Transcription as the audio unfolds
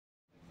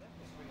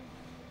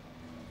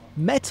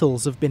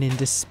Metals have been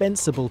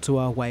indispensable to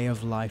our way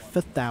of life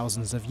for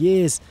thousands of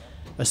years.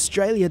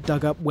 Australia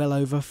dug up well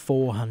over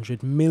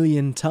 400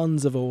 million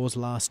tonnes of ores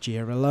last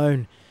year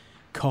alone.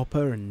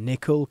 Copper and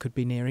nickel could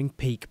be nearing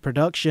peak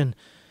production,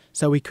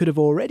 so we could have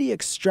already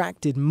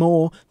extracted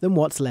more than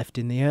what's left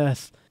in the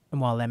earth.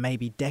 And while there may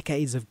be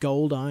decades of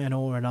gold, iron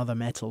ore and other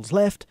metals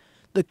left,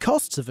 the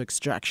costs of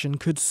extraction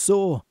could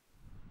soar.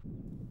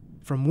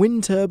 From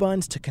wind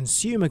turbines to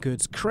consumer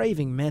goods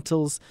craving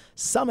metals,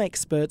 some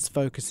experts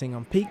focusing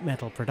on peak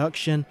metal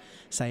production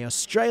say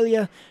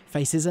Australia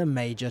faces a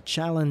major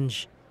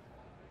challenge.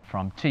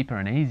 From cheaper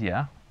and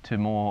easier to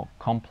more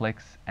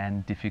complex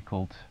and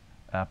difficult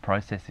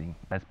processing.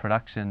 As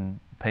production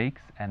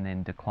peaks and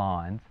then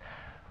declines,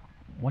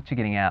 what you're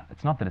getting out,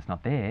 it's not that it's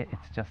not there,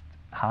 it's just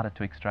harder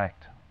to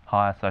extract,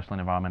 higher social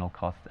and environmental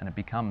costs, and it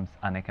becomes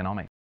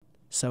uneconomic.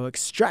 So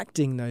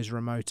extracting those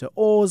remoter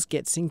ores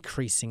gets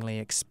increasingly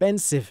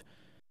expensive.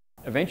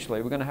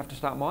 Eventually we're going to have to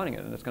start mining it,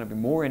 and it's going to be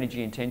more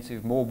energy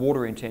intensive, more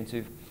water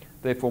intensive,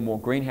 therefore more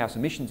greenhouse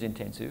emissions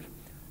intensive.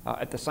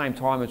 At the same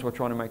time as we're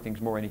trying to make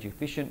things more energy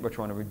efficient, we're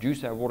trying to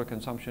reduce our water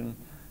consumption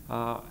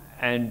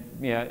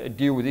and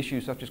deal with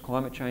issues such as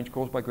climate change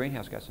caused by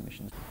greenhouse gas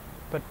emissions.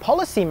 But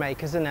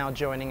policymakers are now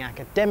joining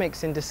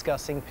academics in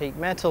discussing peak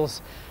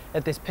metals.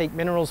 At this Peak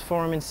Minerals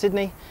Forum in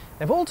Sydney,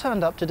 they've all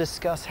turned up to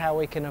discuss how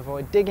we can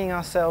avoid digging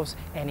ourselves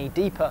any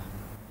deeper.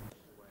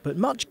 But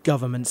much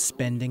government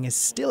spending is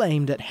still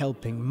aimed at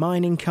helping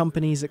mining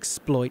companies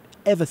exploit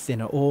ever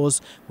thinner ores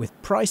with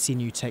pricey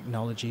new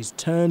technologies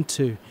turned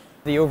to.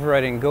 The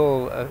overriding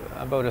goal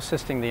about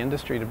assisting the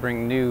industry to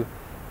bring new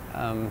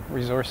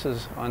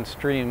resources on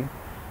stream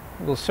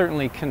will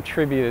certainly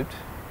contribute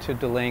to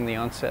delaying the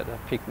onset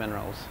of peak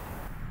minerals.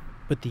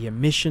 But the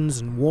emissions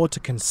and water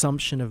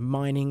consumption of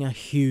mining are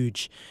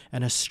huge,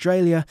 and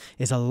Australia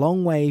is a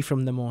long way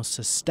from the more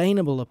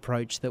sustainable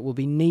approach that will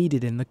be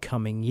needed in the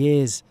coming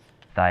years.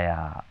 They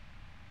are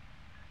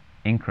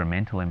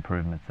incremental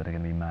improvements that are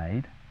going to be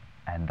made,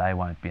 and they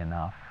won't be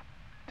enough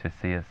to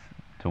see us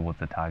towards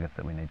the targets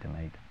that we need to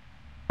meet.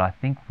 I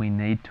think we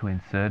need to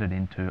insert it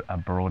into a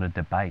broader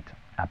debate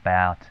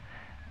about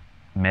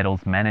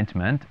metals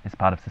management as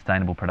part of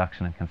sustainable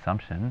production and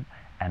consumption,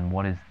 and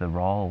what is the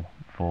role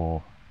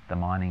for the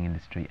mining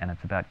industry. And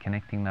it's about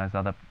connecting those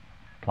other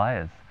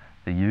players,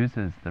 the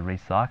users, the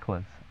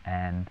recyclers,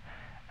 and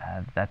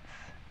that's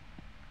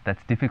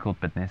difficult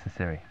but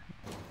necessary.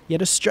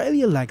 Yet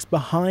Australia lags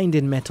behind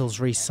in metals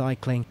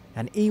recycling,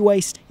 and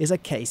e-waste is a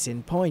case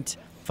in point.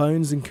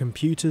 Phones and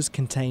computers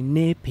contain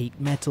near-peak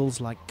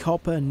metals like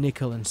copper,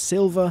 nickel and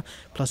silver,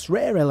 plus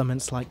rare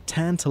elements like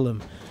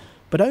tantalum.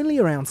 But only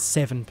around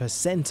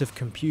 7% of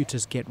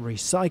computers get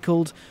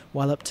recycled,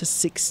 while up to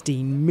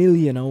 16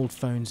 million old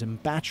phones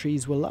and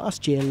batteries were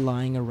last year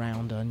lying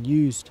around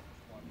unused.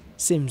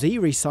 Sims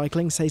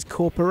e-Recycling says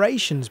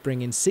corporations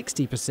bring in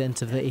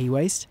 60% of the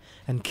e-waste,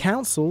 and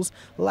councils,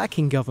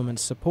 lacking government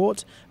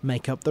support,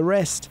 make up the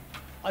rest.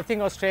 I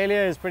think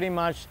Australia is pretty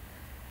much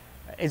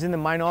in the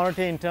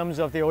minority in terms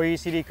of the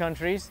OECD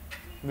countries,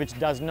 which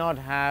does not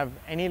have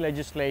any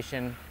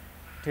legislation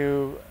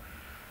to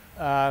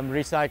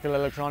recycle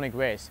electronic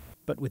waste.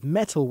 But with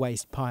metal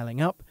waste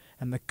piling up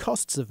and the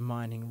costs of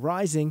mining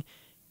rising,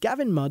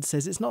 Gavin Mudd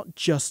says it's not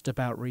just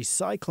about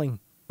recycling.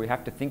 We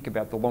have to think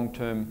about the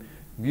long-term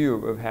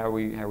view of how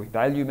we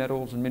value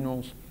metals and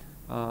minerals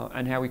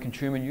and how we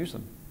consume and use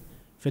them.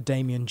 For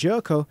Damien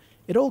Jerko,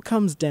 it all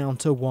comes down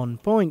to one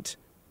point.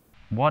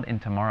 What in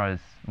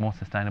tomorrow's more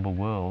sustainable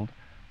world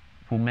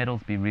will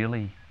metals be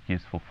really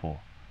useful for?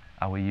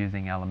 Are we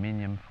using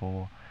aluminium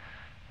for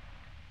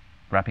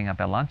wrapping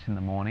up our lunch in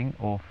the morning,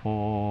 or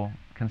for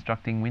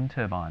constructing wind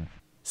turbines?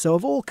 So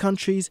of all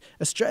countries,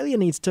 Australia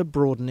needs to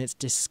broaden its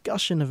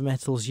discussion of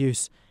metals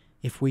use.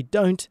 If we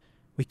don't,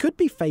 we could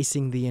be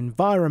facing the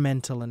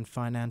environmental and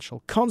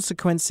financial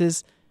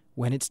consequences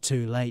when it's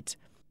too late.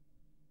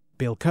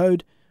 Bill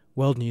Code,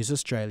 World News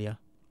Australia.